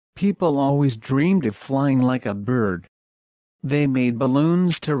People always dreamed of flying like a bird. They made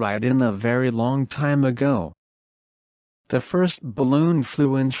balloons to ride in a very long time ago. The first balloon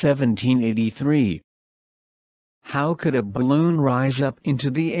flew in 1783. How could a balloon rise up into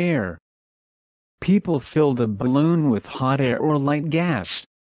the air? People filled the balloon with hot air or light gas.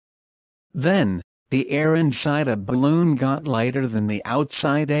 Then, the air inside a balloon got lighter than the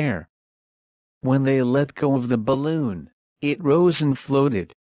outside air. When they let go of the balloon, it rose and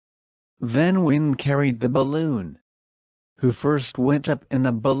floated. Then wind carried the balloon. Who first went up in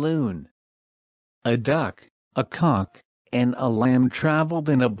a balloon? A duck, a cock, and a lamb traveled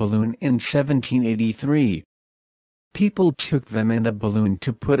in a balloon in 1783. People took them in a balloon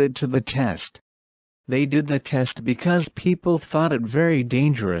to put it to the test. They did the test because people thought it very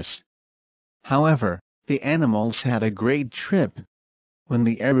dangerous. However, the animals had a great trip. When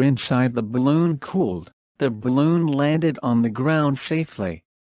the air inside the balloon cooled, the balloon landed on the ground safely.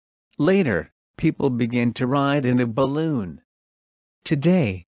 Later, people began to ride in a balloon.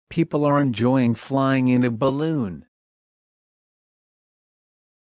 Today, people are enjoying flying in a balloon.